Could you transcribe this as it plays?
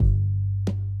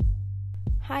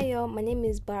Hi, y'all. My name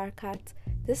is Barakat.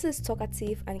 This is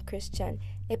Talkative and Christian,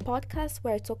 a podcast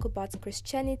where I talk about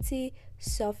Christianity,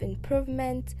 self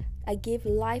improvement. I give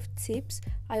life tips.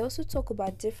 I also talk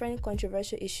about different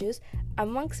controversial issues,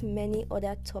 amongst many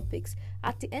other topics.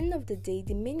 At the end of the day,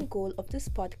 the main goal of this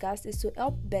podcast is to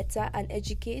help better and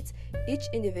educate each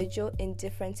individual in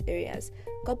different areas.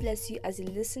 God bless you as you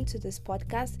listen to this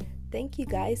podcast. Thank you,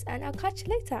 guys, and I'll catch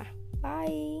you later.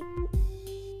 Bye.